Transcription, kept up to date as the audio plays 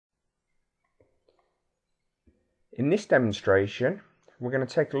In this demonstration, we're going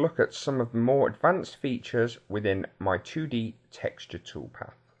to take a look at some of the more advanced features within my 2D texture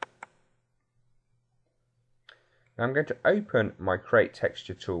toolpath. Now I'm going to open my Create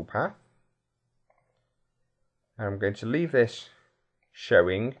Texture toolpath, and I'm going to leave this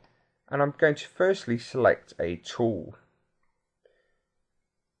showing, and I'm going to firstly select a tool.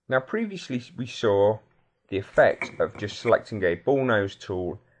 Now previously we saw the effect of just selecting a bullnose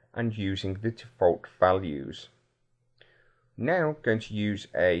tool and using the default values. Now I'm going to use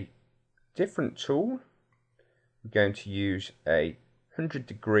a different tool. I'm going to use a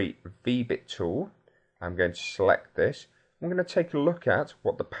 100-degree V-bit tool. I'm going to select this. I'm going to take a look at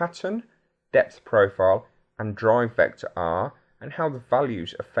what the pattern, depth profile and drive vector are and how the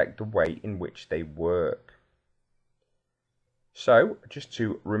values affect the way in which they work. So just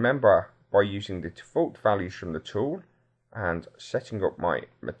to remember, by using the default values from the tool and setting up my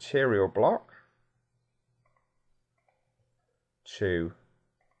material block to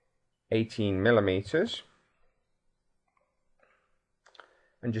 18 millimeters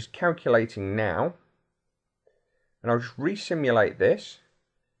and just calculating now, and I'll just resimulate this.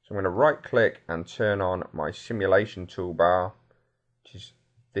 So I'm going to right click and turn on my simulation toolbar, which is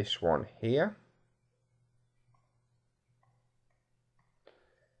this one here,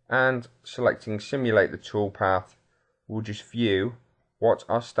 and selecting simulate the toolpath, we'll just view what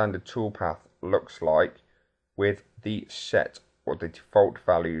our standard toolpath looks like with the set or the default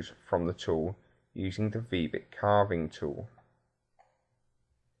values from the tool using the V-bit carving tool.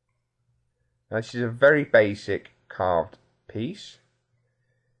 Now this is a very basic carved piece.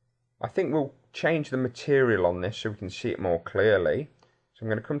 I think we'll change the material on this so we can see it more clearly. So I'm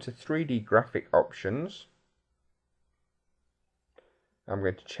going to come to 3D graphic options. I'm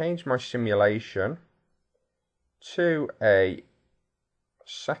going to change my simulation to a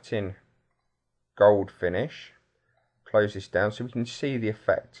satin gold finish. Close this down so we can see the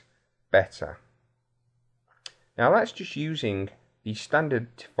effect better. Now that's just using the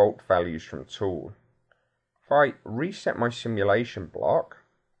standard default values from tool. If I reset my simulation block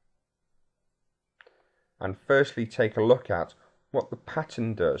and firstly take a look at what the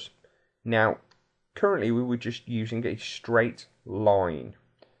pattern does. Now currently we were just using a straight line.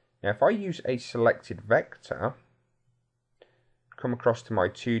 Now if I use a selected vector, come across to my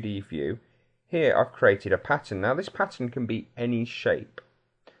 2D view, here I've created a pattern. Now this pattern can be any shape,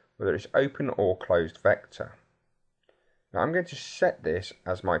 whether it's open or closed vector. Now I'm going to set this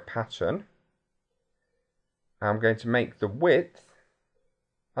as my pattern. I'm going to make the width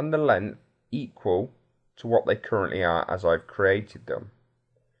and the length equal to what they currently are as I've created them.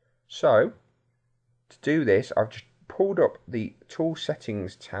 So to do this, I've just pulled up the tool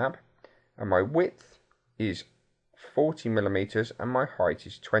settings tab, and my width is 40 millimeters and my height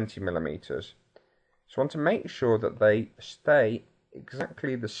is 20 millimeters. So I want to make sure that they stay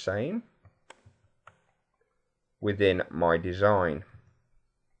exactly the same within my design.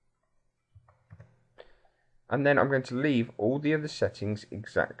 And then I'm going to leave all the other settings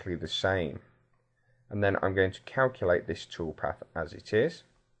exactly the same. And then I'm going to calculate this toolpath as it is.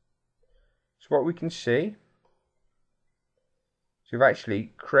 So what we can see is we've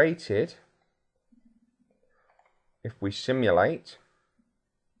actually created, if we simulate,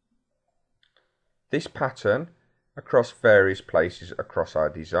 this pattern across various places across our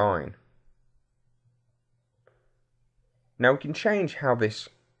design. Now we can change how this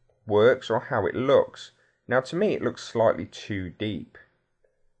works or how it looks. Now to me it looks slightly too deep.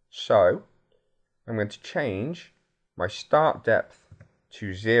 So I'm going to change my start depth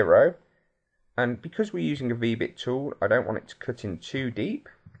to 0. And because we're using a V-bit tool, I don't want it to cut in too deep.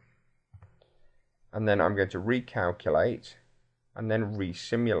 And then I'm going to recalculate and then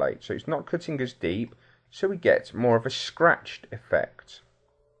resimulate. So it's not cutting as deep, so we get more of a scratched effect.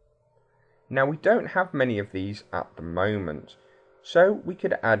 Now we don't have many of these at the moment, so we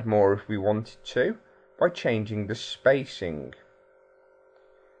could add more if we wanted to by changing the spacing.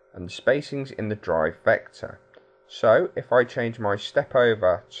 And the spacing's in the drive vector. So if I change my step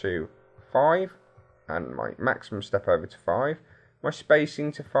over to 5 and my maximum step over to 5, my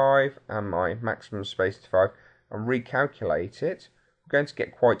spacing to 5 and my maximum space to 5, and recalculate it, we're going to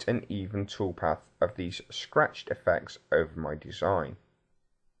get quite an even toolpath of these scratched effects over my design.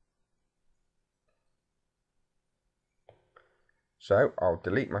 So I'll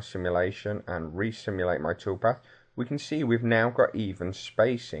delete my simulation and resimulate my toolpath. We can see we've now got even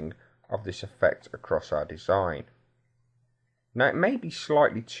spacing of this effect across our design. Now it may be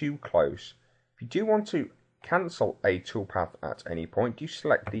slightly too close. If you do want to cancel a toolpath at any point, you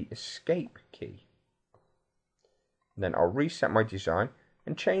select the escape key. Then I'll reset my design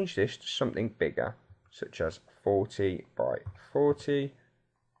and change this to something bigger such as 40 by 40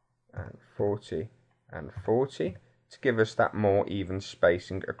 and 40 and 40 to give us that more even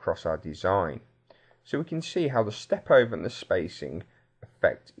spacing across our design. So we can see how the step over and the spacing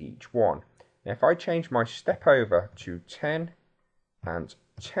affect each one. Now if I change my step over to 10 and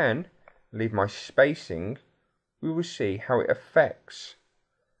 10, leave my spacing, we will see how it affects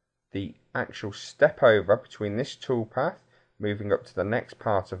the actual step over between this toolpath, moving up to the next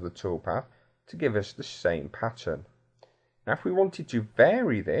part of the toolpath to give us the same pattern. Now if we wanted to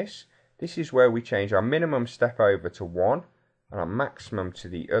vary this, this is where we change our minimum step over to 1 and our maximum to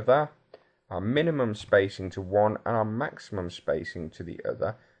the other, our minimum spacing to 1 and our maximum spacing to the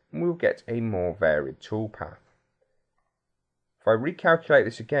other, and we'll get a more varied toolpath. If I recalculate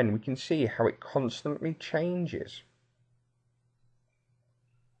this again, we can see how it constantly changes.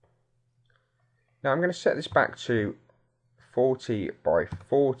 Now I'm going to set this back to 40 by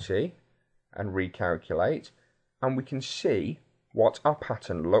 40 and recalculate, and we can see what our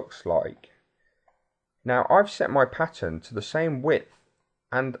pattern looks like. Now I've set my pattern to the same width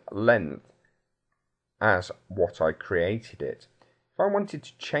and length as what I created it. If I wanted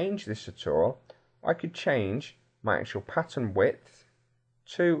to change this at all, I could change my actual pattern width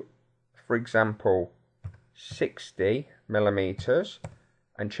to, for example, 60 millimeters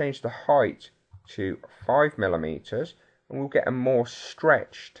and change the height to 5 millimeters, and we'll get a more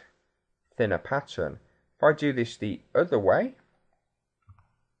stretched, thinner pattern. If I do this the other way,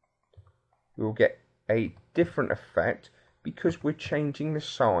 we'll get a different effect because we're changing the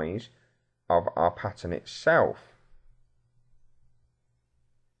size of our pattern itself.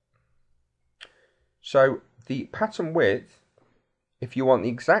 So the pattern width, if you want the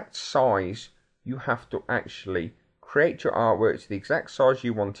exact size, you have to actually create your artwork to the exact size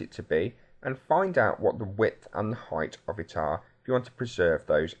you want it to be and find out what the width and the height of it are if you want to preserve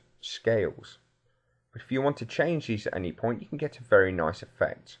those scales. But if you want to change these at any point, you can get a very nice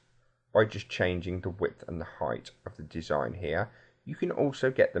effect by just changing the width and the height of the design here. You can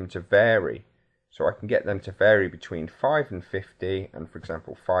also get them to vary. So I can get them to vary between 5 and 50 and, for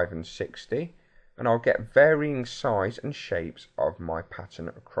example, 5 and 60. And I'll get varying size and shapes of my pattern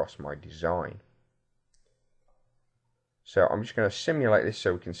across my design. So I'm just going to simulate this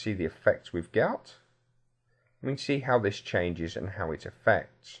so we can see the effects we've got. We can see how this changes and how it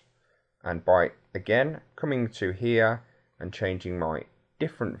affects. And by, again, coming to here and changing my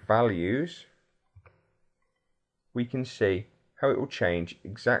different values, we can see how it will change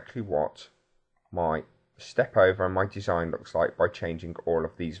exactly what my step over and my design looks like by changing all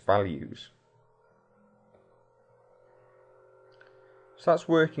of these values. So that's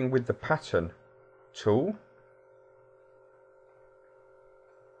working with the pattern tool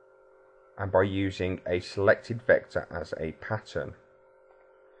and by using a selected vector as a pattern.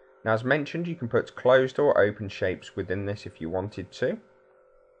 Now, as mentioned, you can put closed or open shapes within this if you wanted to.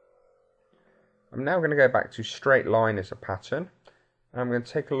 I'm now going to go back to straight line as a pattern, and I'm going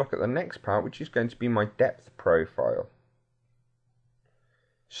to take a look at the next part, which is going to be my depth profile.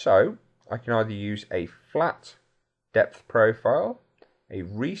 So I can either use a flat depth profile, a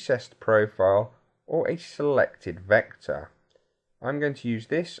recessed profile, or a selected vector. I'm going to use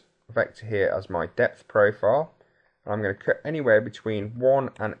this vector here as my depth profile, and I'm going to cut anywhere between 1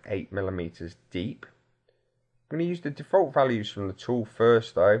 and 8 millimeters deep. I'm going to use the default values from the tool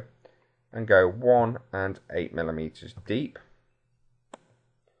first though, and go 1 and 8 millimeters deep.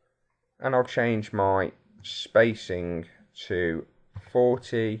 And I'll change my spacing to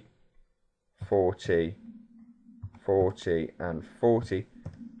 40, 40, 40 and 40,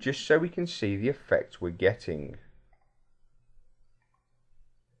 just so we can see the effect we're getting.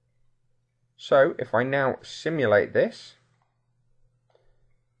 So if I now simulate this,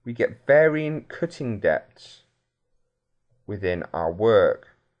 we get varying cutting depths within our work.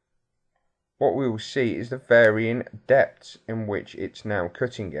 What we will see is the varying depths in which it's now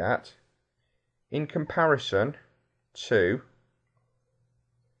cutting at in comparison to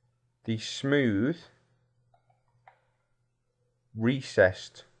the smooth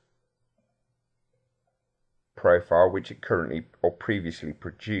recessed profile which it currently or previously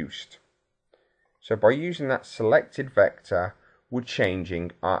produced. So by using that selected vector, we're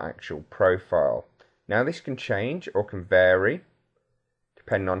changing our actual profile. Now this can change or can vary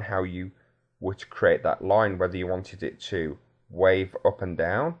depending on how you were to create that line, whether you wanted it to wave up and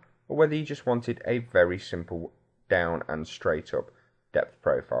down or whether you just wanted a very simple down and straight up depth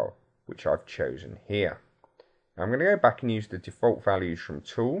profile, which I've chosen here. Now I'm going to go back and use the default values from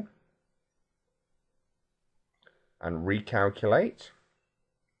Tool and recalculate.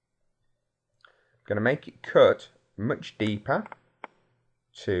 I'm going to make it cut much deeper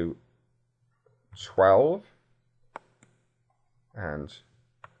to 12 and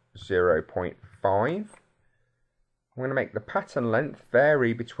 0.5. I'm going to make the pattern length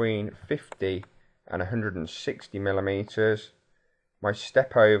vary between 50 and 160 millimeters. My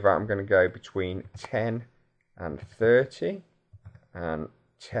step over, I'm going to go between 10 and 30 and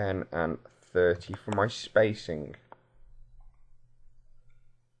 10 and 30 for my spacing.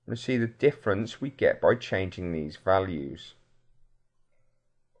 And see the difference we get by changing these values.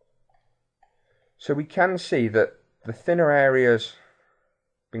 So we can see that the thinner areas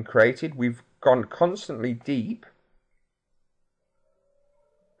been created. We've gone constantly deep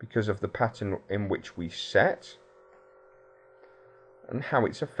because of the pattern in which we set and how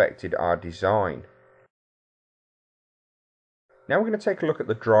it's affected our design. Now we're going to take a look at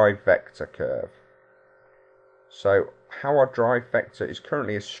the drive vector curve. So how our drive vector is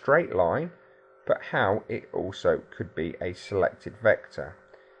currently a straight line, but how it also could be a selected vector.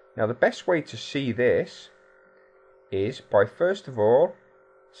 Now the best way to see this is by first of all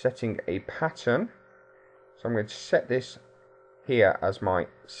setting a pattern. So I'm going to set this here as my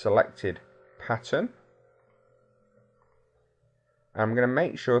selected pattern. I'm going to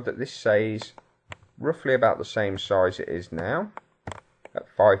make sure that this stays roughly about the same size it is now at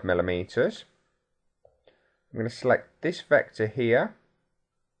 5 millimeters. I'm going to select this vector here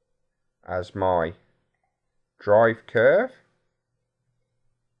as my drive curve,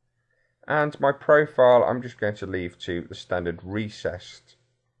 and my profile I'm just going to leave to the standard recessed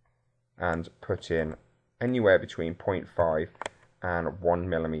and put in anywhere between 0.5 and 1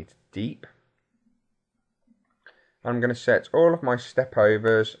 millimeter deep. I'm going to set all of my step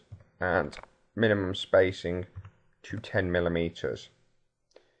overs and minimum spacing to 10 millimeters.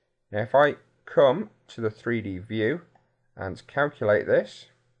 Now if I come to the 3D view and calculate this,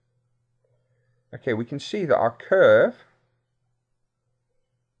 okay, we can see that our curve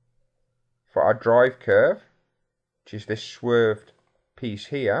for our drive curve, which is this swerved piece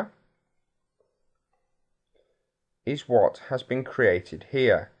here, is what has been created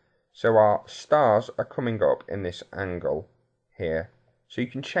here. So our stars are coming up in this angle here. So you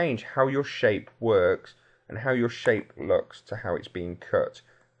can change how your shape works and how your shape looks to how it's being cut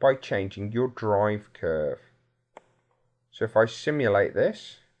by changing your drive curve. So if I simulate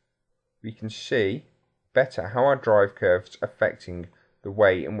this, we can see better how our drive curve is affecting the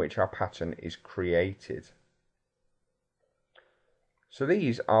way in which our pattern is created. So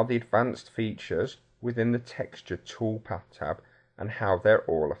these are the advanced features within the Texture Toolpath tab and how they're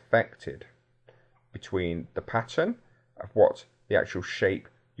all affected between the pattern of what the actual shape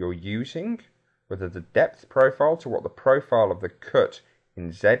you're using, whether the depth profile to what the profile of the cut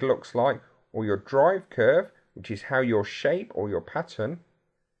in Z looks like, or your drive curve, which is how your shape or your pattern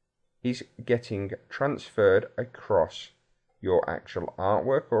is getting transferred across your actual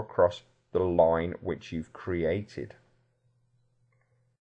artwork or across the line which you've created.